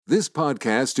This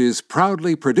podcast is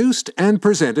proudly produced and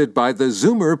presented by the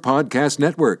Zoomer Podcast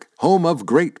Network, home of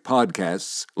great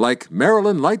podcasts like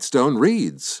Marilyn Lightstone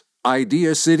Reads,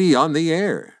 Idea City on the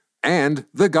Air, and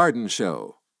The Garden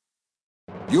Show.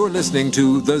 You're listening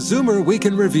to the Zoomer Week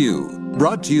in Review,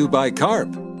 brought to you by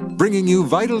CARP, bringing you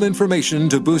vital information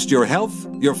to boost your health,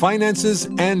 your finances,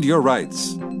 and your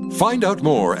rights. Find out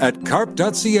more at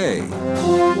carp.ca.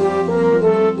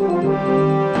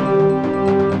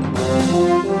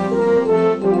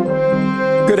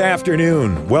 Good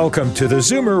afternoon. Welcome to the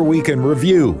Zoomer Week in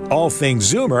Review, all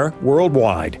things Zoomer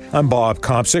worldwide. I'm Bob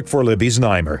Komsic for Libby's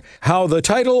Neimer. How the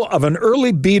title of an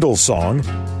early Beatles song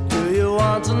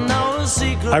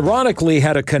ironically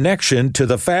had a connection to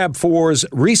the Fab Four's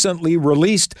recently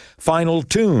released final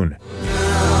tune.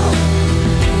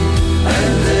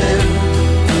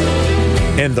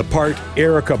 And the part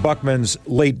Erika Buckman's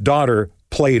late daughter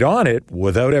played on it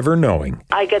without ever knowing.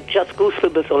 I get just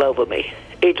goosebumps all over me.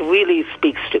 It really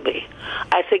speaks to me.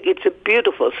 I think it's a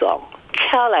beautiful song.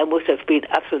 Caroline must have been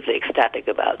absolutely ecstatic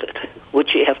about it, would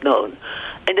she have known?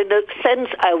 And in a sense,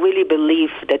 I really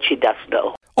believe that she does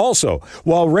know. Also,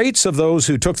 while rates of those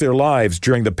who took their lives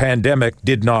during the pandemic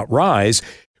did not rise,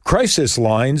 crisis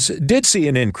lines did see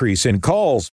an increase in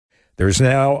calls. There's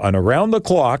now an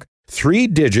around-the-clock,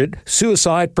 3-digit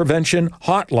suicide prevention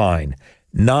hotline,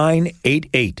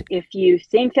 988. If you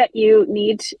think that you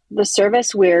need the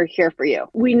service, we're here for you.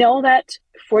 We know that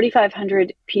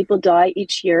 4,500 people die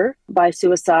each year by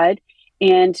suicide,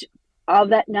 and of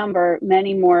that number,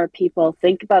 many more people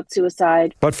think about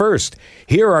suicide. But first,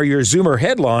 here are your Zoomer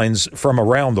headlines from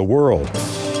around the world.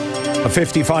 A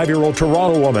 55-year-old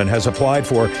Toronto woman has applied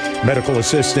for medical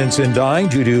assistance in dying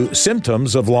due to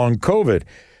symptoms of long COVID.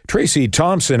 Tracy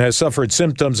Thompson has suffered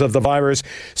symptoms of the virus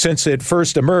since it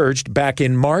first emerged back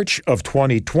in March of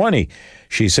 2020.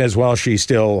 She says while she's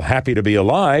still happy to be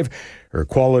alive, her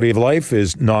quality of life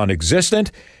is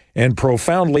non-existent and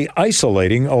profoundly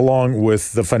isolating along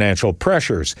with the financial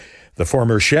pressures. The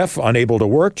former chef, unable to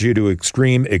work due to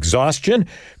extreme exhaustion,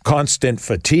 constant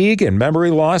fatigue, and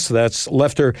memory loss, that's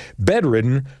left her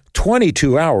bedridden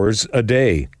 22 hours a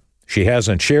day. She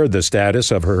hasn't shared the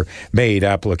status of her MAID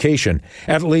application.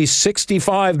 At least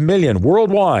 65 million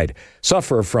worldwide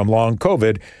suffer from long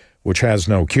COVID, which has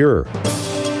no cure.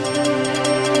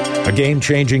 A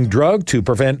game-changing drug to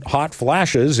prevent hot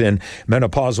flashes in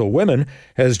menopausal women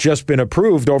has just been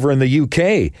approved over in the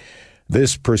UK.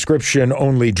 This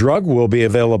prescription-only drug will be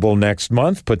available next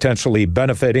month, potentially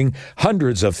benefiting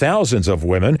hundreds of thousands of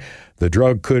women. The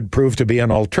drug could prove to be an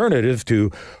alternative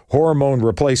to hormone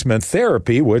replacement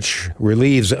therapy, which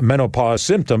relieves menopause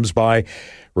symptoms by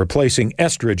replacing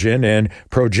estrogen and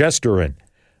progesterone.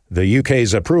 The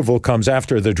UK's approval comes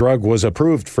after the drug was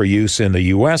approved for use in the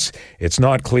US. It's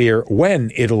not clear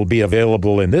when it'll be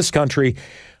available in this country.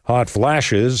 Hot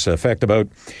flashes affect about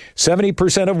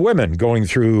 70% of women going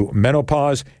through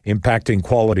menopause, impacting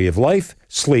quality of life,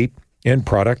 sleep, and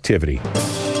productivity.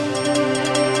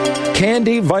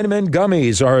 Candy vitamin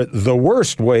gummies are the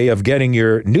worst way of getting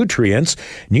your nutrients.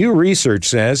 New research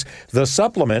says the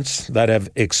supplements that have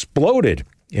exploded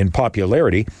in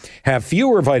popularity have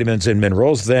fewer vitamins and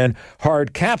minerals than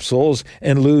hard capsules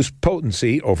and lose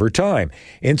potency over time.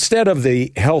 Instead of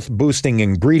the health-boosting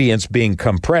ingredients being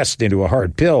compressed into a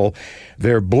hard pill,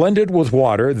 they're blended with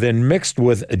water, then mixed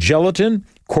with gelatin,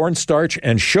 cornstarch,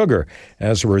 and sugar.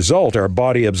 As a result, our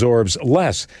body absorbs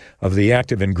less of the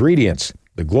active ingredients.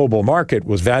 The global market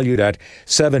was valued at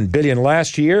 $7 billion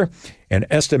last year and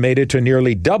estimated to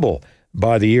nearly double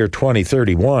by the year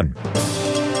 2031.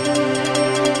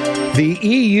 The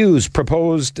EU's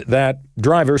proposed that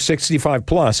drivers 65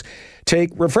 plus take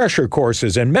refresher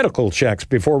courses and medical checks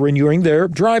before renewing their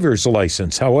driver's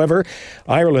license. However,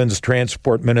 Ireland's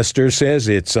transport minister says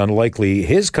it's unlikely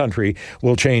his country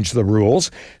will change the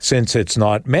rules since it's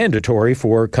not mandatory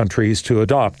for countries to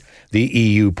adopt the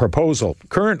EU proposal.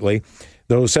 Currently,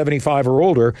 those 75 or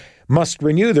older must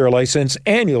renew their license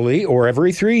annually or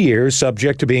every 3 years,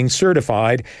 subject to being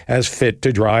certified as fit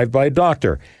to drive by a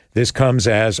doctor. This comes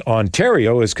as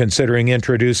Ontario is considering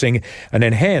introducing an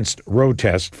enhanced road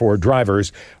test for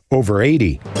drivers over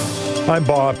 80. I'm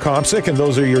Bob Komsic, and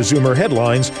those are your Zoomer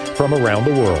headlines from around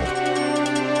the world.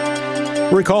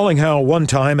 Recalling how one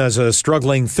time as a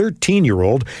struggling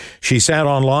 13-year-old, she sat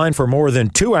online for more than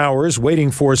 2 hours waiting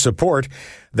for support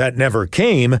that never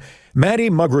came, Maddie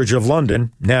Muggeridge of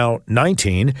London, now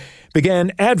 19,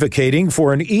 began advocating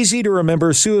for an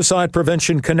easy-to-remember suicide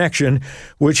prevention connection,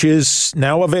 which is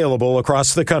now available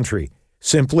across the country.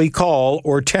 Simply call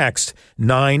or text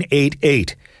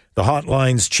 988. The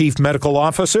hotline's chief medical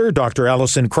officer, Dr.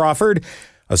 Allison Crawford,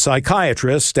 a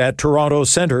psychiatrist at Toronto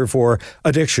Centre for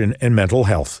Addiction and Mental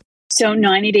Health. So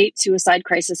 988 Suicide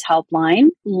Crisis Helpline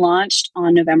launched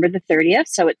on November the 30th.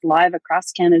 So it's live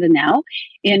across Canada now.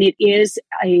 And it is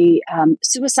a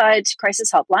suicide crisis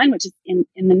helpline, which is in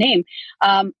the name,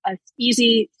 an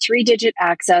easy 3-digit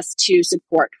access to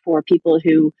support for people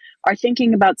who are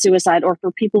thinking about suicide or for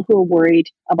people who are worried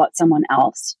about someone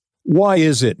else. Why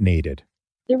is it needed?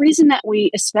 The reason that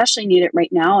we especially need it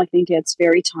right now, I think it's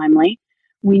very timely.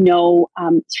 We know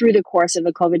through the course of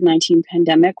the COVID-19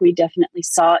 pandemic, we definitely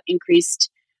saw increased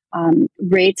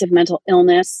rates of mental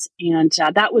illness, and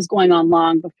that was going on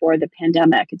long before the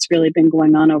pandemic. It's really been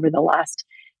going on over the last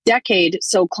decade.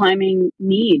 So climbing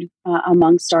need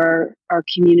amongst our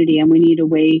community, and we need a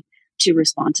way to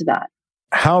respond to that.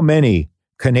 How many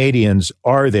Canadians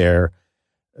are there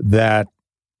that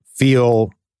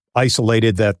feel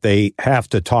isolated, that they have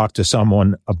to talk to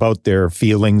someone about their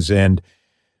feelings and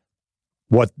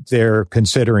what they're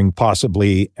considering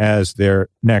possibly as their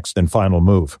next and final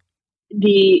move?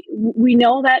 We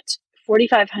know that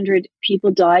 4,500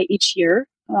 people die each year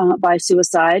by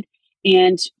suicide.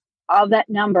 And of that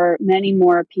number, many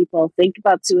more people think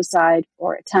about suicide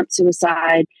or attempt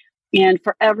suicide. And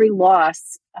for every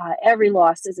loss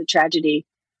is a tragedy,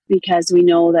 because we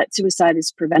know that suicide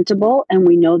is preventable, and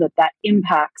we know that that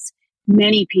impacts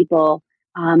many people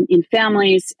in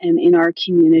families and in our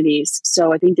communities.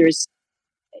 So I think there's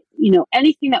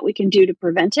anything that we can do to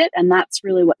prevent it. And that's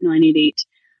really what 988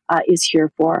 is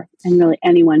here for. And really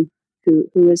anyone who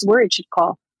is worried should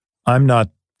call. I'm not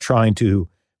trying to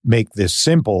make this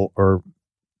simple or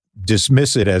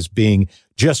dismiss it as being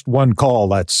just one call.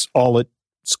 That's all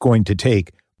it's going to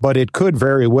take. But it could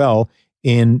very well,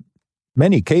 in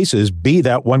many cases, be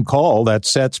that one call that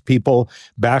sets people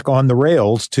back on the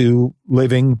rails to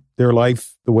living their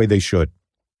life the way they should.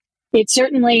 It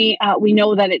certainly, we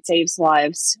know that it saves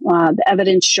lives. The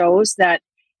evidence shows that,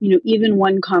 even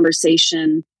one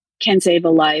conversation can save a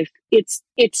life. It's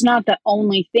not the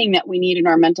only thing that we need in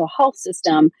our mental health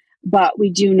system, but we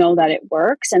do know that it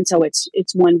works. And so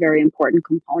it's one very important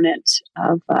component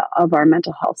of our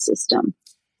mental health system.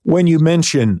 When you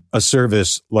mention a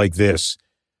service like this,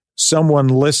 someone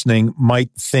listening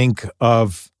might think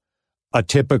of a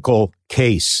typical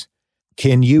case.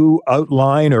 Can you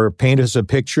outline or paint us a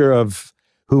picture of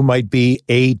who might be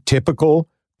a typical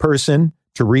person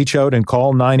to reach out and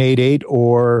call 988,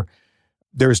 or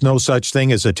there's no such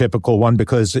thing as a typical one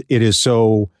because it is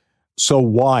so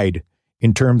wide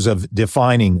in terms of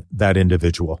defining that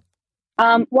individual?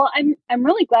 Well, I'm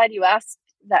really glad you asked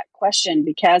that question,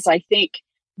 because I think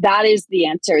that is the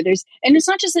answer. And it's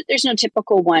not just that there's no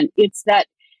typical one. It's that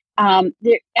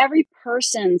every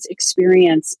person's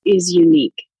experience is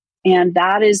unique. And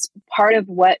that is part of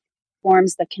what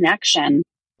forms the connection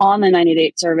on the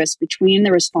 988 service between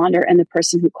the responder and the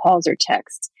person who calls or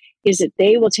texts, is that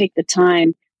they will take the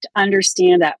time to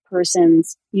understand that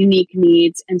person's unique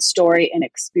needs and story and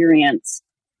experience.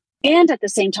 And at the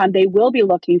same time, they will be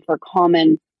looking for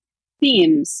common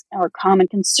themes or common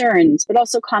concerns, but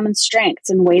also common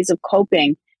strengths and ways of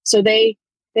coping. So they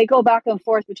go back and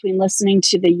forth between listening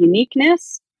to the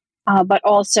uniqueness, but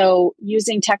also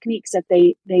using techniques that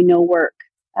they know work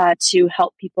to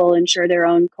help people ensure their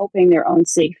own coping, their own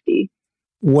safety.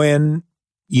 When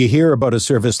you hear about a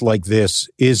service like this,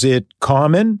 is it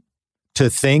common to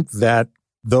think that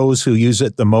those who use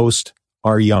it the most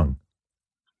are young?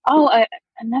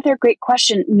 Another great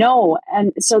question. No.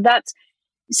 And so that's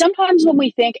sometimes when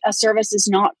we think a service is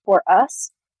not for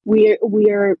us, we're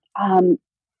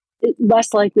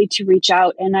less likely to reach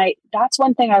out. And that's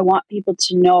one thing I want people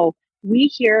to know. We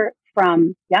hear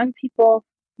from young people,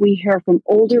 we hear from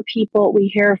older people, we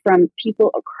hear from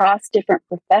people across different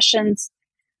professions,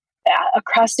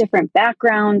 across different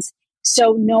backgrounds.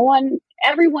 So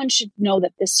everyone should know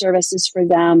that this service is for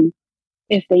them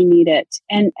if they need it.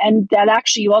 And that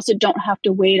actually you also don't have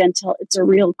to wait until it's a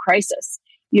real crisis.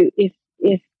 If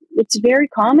it's very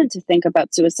common to think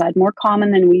about suicide, more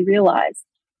common than we realize.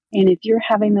 And if you're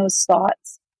having those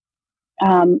thoughts,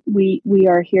 we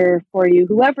are here for you,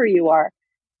 whoever you are.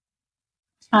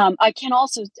 I can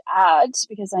also add,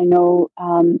 because I know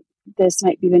this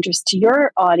might be of interest to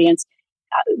your audience,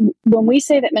 when we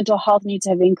say that mental health needs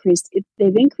have increased,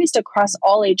 they've increased across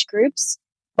all age groups,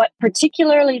 but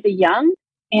particularly the young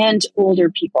and older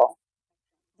people.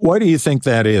 Why do you think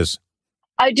that is?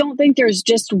 I don't think there's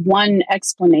just one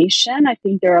explanation. I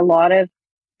think there are a lot of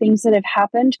things that have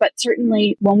happened, but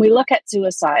certainly when we look at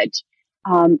suicide,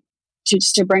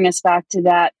 just to bring us back to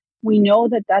that, we know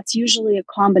that that's usually a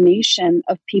combination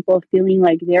of people feeling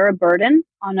like they're a burden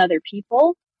on other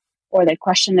people, or they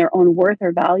question their own worth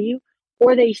or value,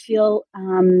 or they feel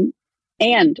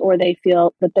or they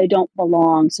feel that they don't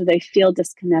belong, so they feel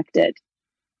disconnected.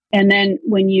 And then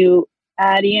when you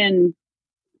add in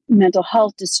mental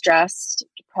health distress,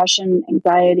 depression,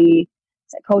 anxiety,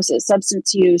 psychosis,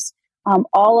 substance use,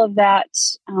 all of that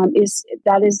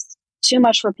is too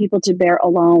much for people to bear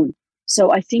alone.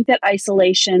 So I think that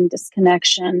isolation,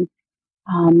 disconnection,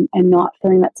 and not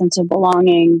feeling that sense of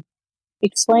belonging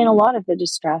explain a lot of the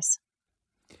distress.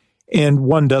 And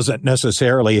one doesn't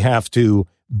necessarily have to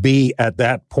be at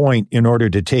that point in order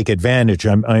to take advantage.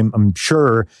 I'm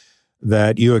sure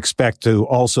that you expect to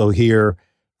also hear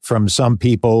from some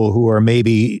people who are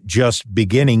maybe just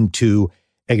beginning to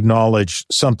acknowledge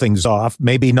something's off,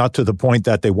 maybe not to the point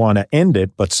that they want to end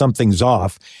it, but something's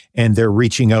off, and they're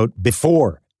reaching out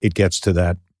before it gets to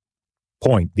that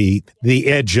point, the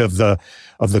edge of the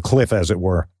cliff, as it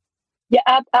were.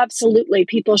 Yeah, absolutely.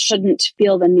 People shouldn't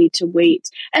feel the need to wait.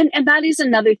 And that is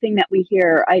another thing that we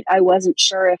hear. I wasn't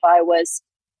sure if I was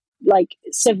like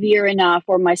severe enough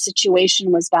or my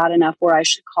situation was bad enough where I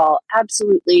should call.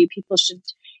 Absolutely. People should,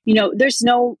 there's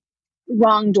no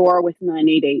wrong door with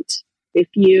 988. If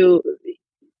you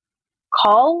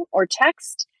call or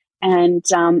text and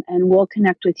we'll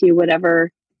connect with you,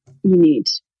 whatever you need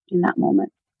in that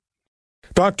moment.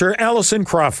 Dr. Allison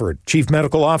Crawford, Chief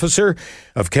Medical Officer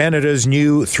of Canada's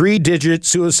new 3-digit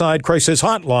suicide crisis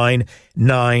hotline,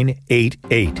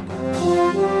 988.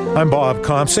 I'm Bob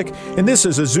Komsic, and this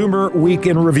is a Zoomer Week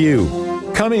in Review.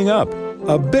 Coming up,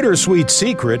 a bittersweet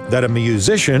secret that a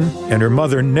musician and her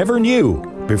mother never knew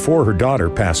before her daughter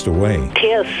passed away.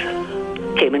 Tears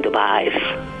came into my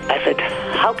eyes. I said,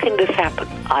 how can this happen?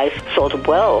 I thought,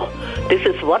 well, this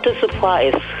is what a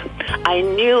surprise. I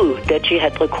knew that she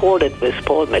had recorded with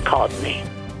Paul McCartney.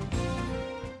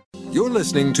 You're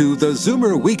listening to the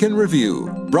Zoomer Week in Review,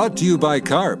 brought to you by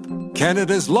CARP,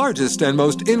 Canada's largest and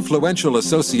most influential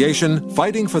association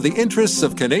fighting for the interests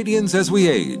of Canadians as we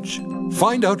age.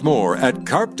 Find out more at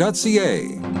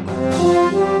carp.ca.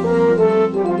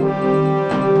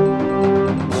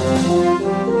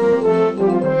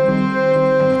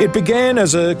 It began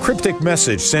as a cryptic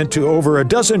message sent to over a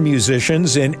dozen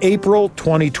musicians in April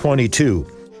 2022.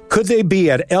 Could they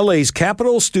be at LA's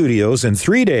Capitol Studios in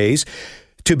 3 days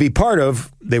to be part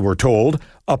of, they were told,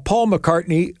 a Paul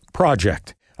McCartney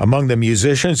project? Among the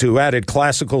musicians who added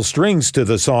classical strings to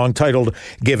the song titled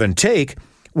Give and Take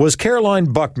was Erika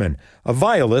Buckman, a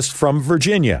violist from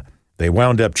Virginia. They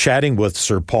wound up chatting with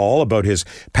Sir Paul about his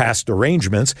past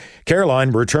arrangements.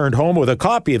 Caroline returned home with a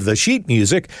copy of the sheet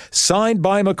music signed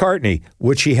by McCartney,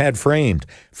 which she had framed.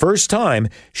 First time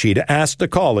she'd asked a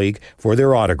colleague for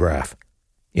their autograph.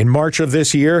 In March of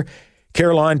this year,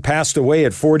 Caroline passed away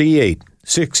at 48,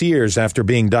 6 years after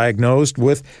being diagnosed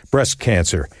with breast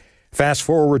cancer. Fast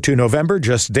forward to November,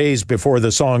 just days before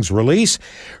the song's release,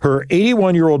 her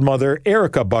 81-year-old mother,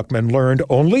 Erika Buckman, learned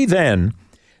only then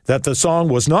that the song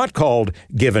was not called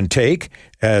Give and Take,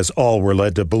 as all were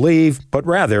led to believe, but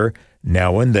rather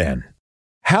Now and Then.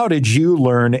 How did you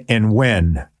learn and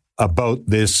when about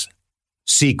this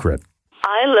secret?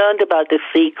 I learned about the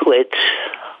secret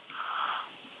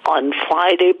on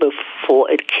Friday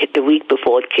the week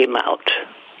before it came out.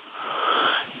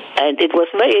 And it was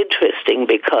very interesting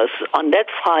because on that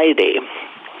Friday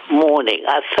morning,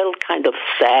 I felt kind of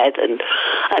sad, and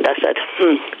I said,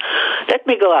 let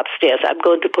me go upstairs. I'm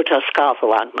going to put a scarf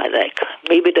around my neck.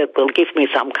 Maybe that will give me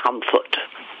some comfort.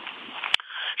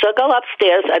 So I go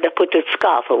upstairs and I put the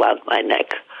scarf around my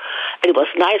neck. It was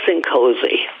nice and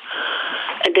cozy.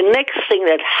 And the next thing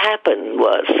that happened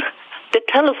was the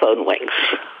telephone rings.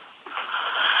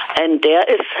 And there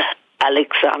is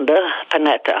Alexander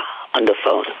Panetta on the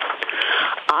phone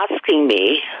asking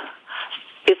me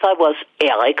if I was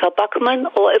Erika Buckman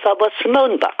or if I was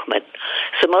Simone Buckman.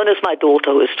 Simone is my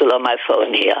daughter who is still on my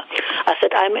phone here. I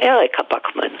said, I'm Erika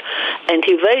Buckman. And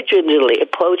he very gingerly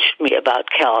approached me about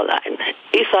Caroline,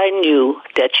 if I knew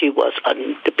that she was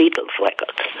on the Beatles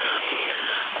record.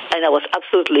 And I was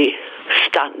absolutely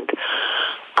stunned.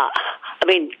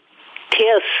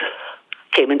 Tears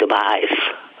came into my eyes.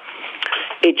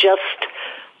 It just,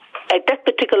 at that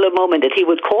particular moment that he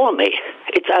would call me,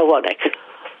 it's ironic.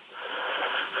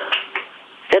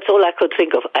 That's all I could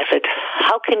think of. I said,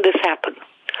 how can this happen?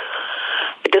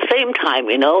 At the same time,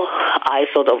 I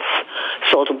sort of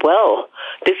thought, well,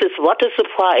 this is what a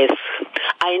surprise.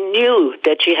 I knew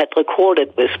that she had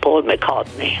recorded with Paul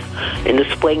McCartney in the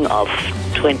spring of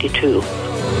 22.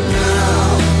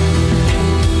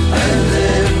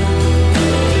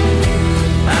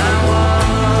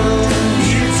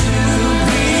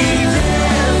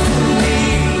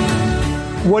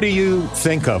 What do you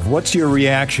think of? What's your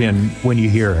reaction when you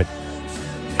hear it?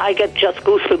 I get just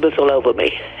goosebumps all over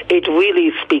me. It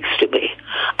really speaks to me.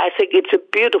 I think it's a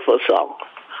beautiful song.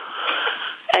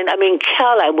 And I mean,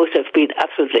 Caroline must have been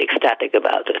absolutely ecstatic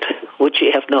about it, would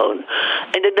she have known?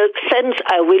 And in a sense,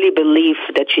 I really believe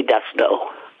that she does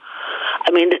know.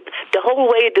 I mean, the whole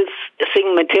way this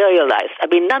thing materialized, I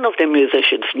mean, none of the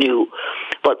musicians knew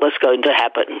what was going to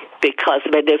happen, because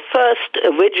when they first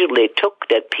originally took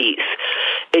that piece,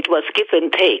 it was give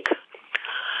and take.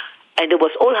 And it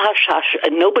was all hush-hush,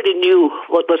 and nobody knew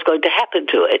what was going to happen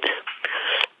to it.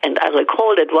 And I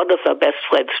recall that one of her best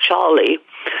friends, Charlie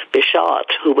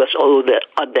Bichard, who was on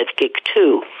that gig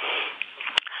too,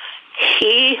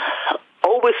 he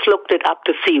always looked it up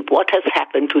to see what has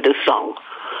happened to the song.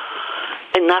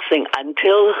 And nothing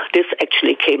until this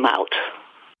actually came out.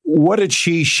 What did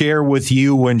she share with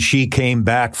you when she came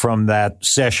back from that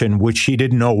session, which she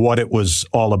didn't know what it was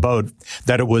all about,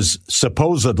 that it was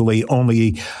supposedly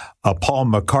only a Paul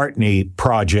McCartney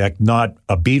project, not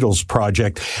a Beatles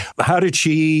project? How did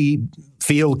she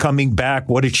feel coming back?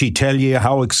 What did she tell you?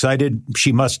 How excited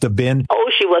she must have been?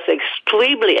 Oh, she was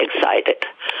extremely excited.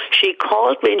 She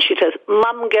called me and she says,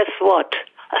 "Mom, guess what?"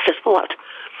 I said, "What?"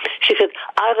 She said,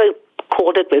 "I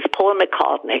recorded with Paul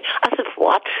McCartney." I said,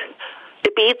 "What? The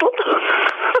Beatles?"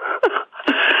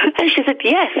 And she said,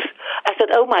 "Yes." I said,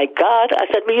 "Oh my God." I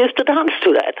said, "We used to dance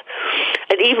to that."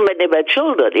 And even when they were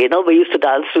children, we used to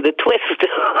dance to the twist,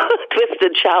 twist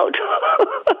and shout.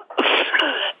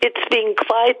 It's been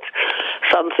quite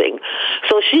something.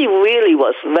 So she really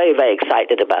was very, very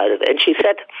excited about it. And she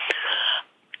said,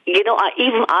 I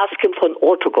even asked him for an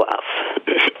autograph.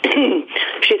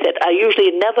 She said, "I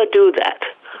usually never do that."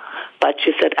 But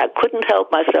she said, "I couldn't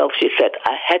help myself." She said,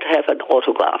 "I had to have an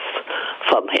autograph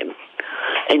from him."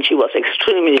 And she was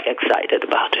extremely excited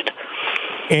about it.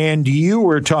 And you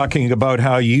were talking about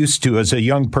how you used to, as a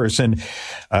young person,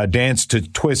 dance to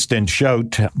twist and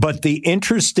shout. But the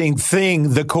interesting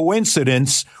thing, the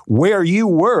coincidence, where you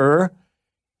were,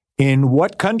 in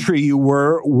what country you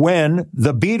were when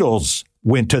the Beatles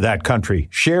went to that country.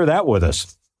 Share that with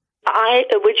us. I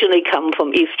originally come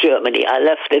from East Germany. I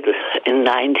left it in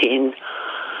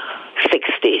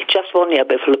 1960, just 1 year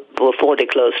before they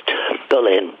closed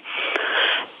Berlin.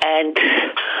 And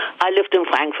I lived in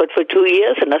Frankfurt for 2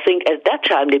 years, and I think at that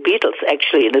time the Beatles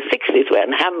actually in the 60s were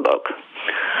in Hamburg,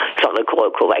 if I recall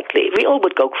correctly. We all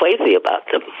would go crazy about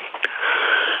them.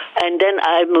 And then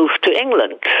I moved to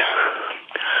England.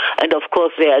 And of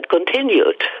course there it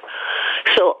continued.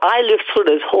 So I lived through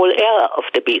this whole era of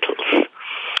the Beatles.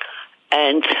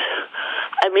 And,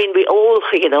 I mean, we all,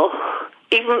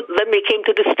 even when we came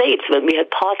to the States, when we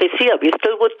had parties here, we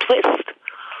still would twist.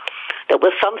 There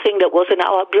was something that was in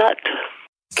our blood.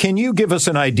 Can you give us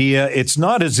an idea? It's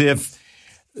not as if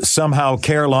somehow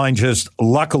Caroline just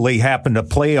luckily happened to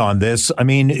play on this. I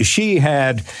mean, she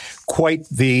had quite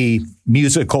the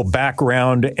musical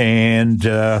background and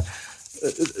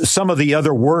some of the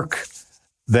other work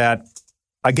that,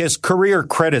 I guess, career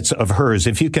credits of hers,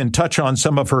 if you can touch on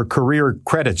some of her career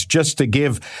credits, just to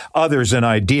give others an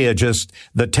idea, just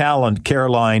the talent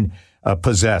Caroline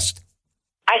possessed.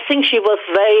 I think she was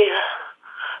very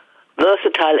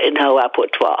versatile in her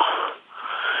repertoire.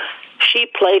 She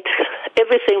played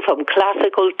everything from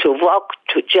classical to rock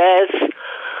to jazz,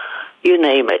 you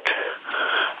name it.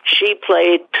 She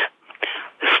played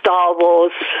Star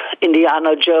Wars,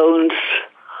 Indiana Jones.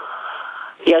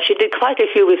 Yeah, she did quite a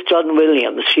few with John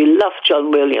Williams. She loved John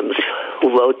Williams,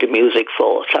 who wrote the music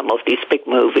for some of these big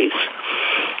movies.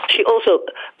 She also,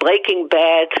 Breaking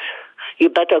Bad, You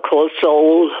Better Call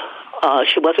Saul.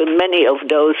 She was in many of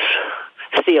those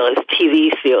series,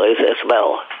 TV series as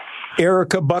well.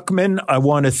 Erika Buckman, I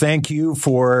want to thank you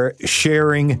for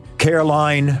sharing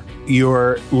Caroline,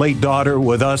 your late daughter,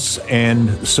 with us,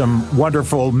 and some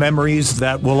wonderful memories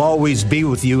that will always be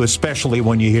with you, especially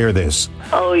when you hear this.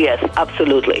 Oh, yes,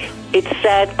 absolutely. It's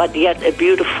sad, but yet a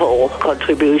beautiful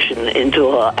contribution into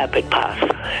her epic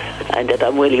past, and that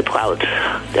I'm really proud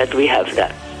that we have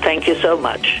that. Thank you so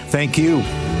much. Thank you.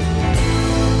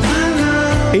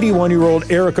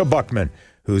 81-year-old Erika Buckman,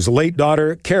 whose late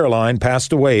daughter, Caroline,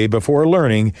 passed away before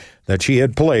learning that she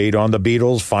had played on the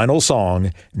Beatles' final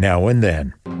song, Now and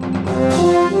Then.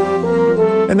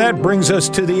 And that brings us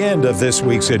to the end of this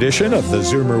week's edition of the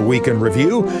Zoomer Weekend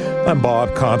Review. I'm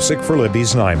Bob Komsic for Libby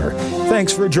Znaimer.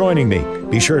 Thanks for joining me.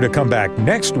 Be sure to come back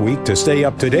next week to stay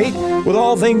up to date with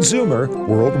all things Zoomer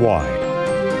worldwide.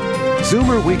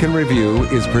 Zoomer Weekend Review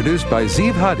is produced by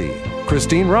Zeev Hadi,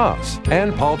 Christine Ross,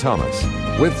 and Paul Thomas,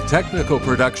 with technical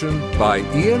production by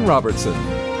Ian Robertson.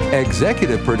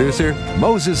 Executive producer,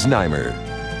 Moses Znaimer.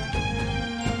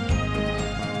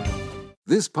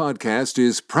 This podcast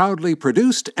is proudly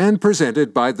produced and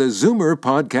presented by the Zoomer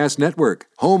Podcast Network,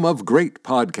 home of great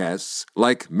podcasts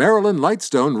like Marilyn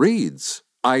Lightstone Reads,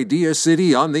 Idea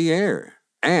City on the Air,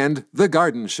 and The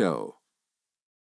Garden Show.